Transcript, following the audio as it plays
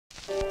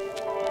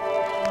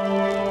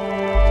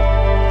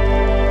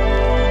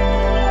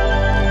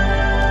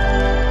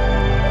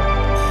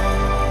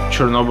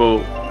Chernobyl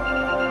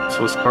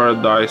was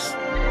paradise.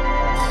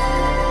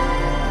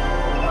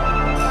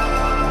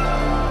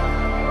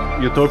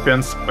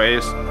 Utopian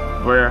space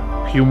where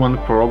human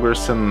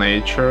progress and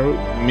nature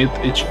meet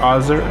each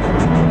other.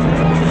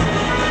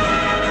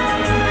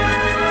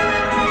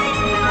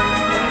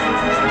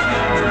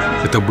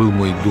 Это был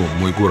мой дом,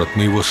 мой город,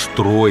 мы его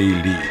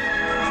строили.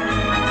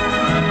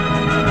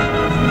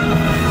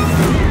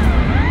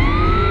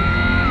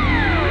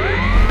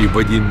 И в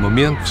один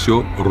момент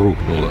все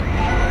рухнуло.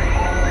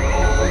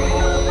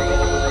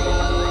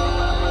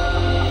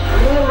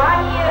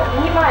 Внимание,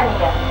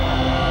 внимание!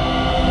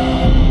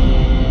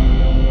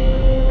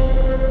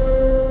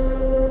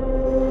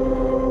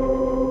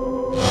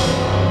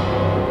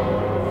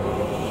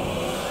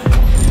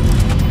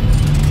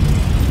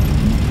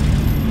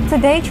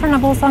 Today,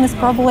 Chernobyl Zone is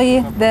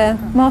probably the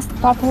most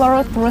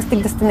popular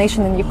touristic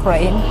destination in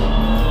Ukraine.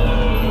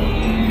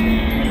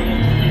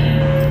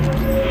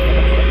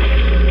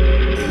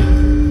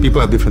 People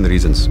have different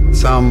reasons.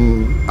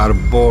 Some are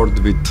bored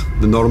with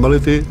the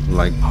normality,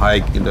 like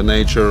hike in the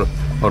nature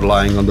or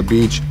lying on the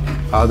beach.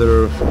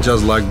 Others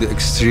just like the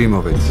extreme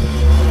of it.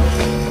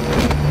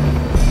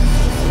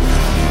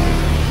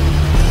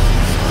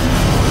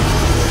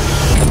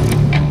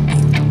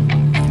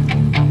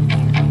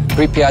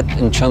 Pripyat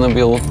in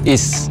Chernobyl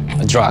is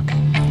a drug.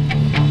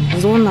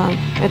 Зона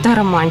 – это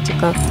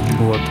романтика.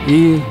 Вот.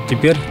 И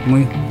теперь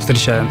мы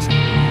встречаемся.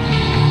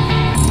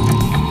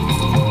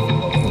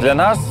 Для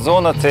нас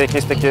зона – це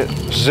якесь таке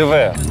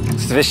живе,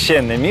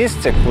 священне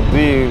місце,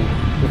 куди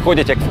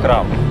ходять як в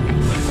храм.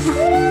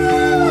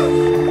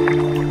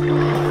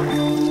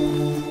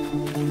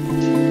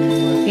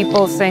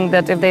 People think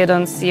that if they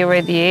don't see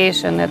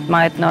radiation, it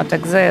might not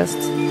exist,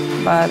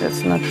 but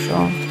it's not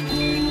true.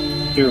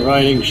 Your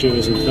riding shoe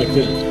is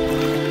infected.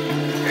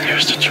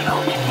 Here's the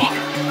Chernobyl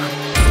water.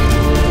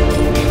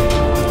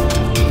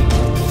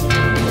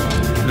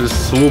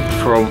 This loop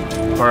from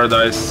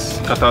paradise,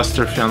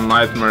 catastrophe and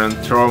nightmare and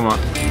trauma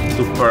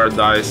to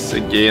paradise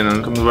again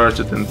and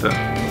converted into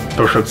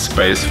perfect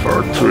space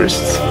for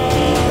tourists.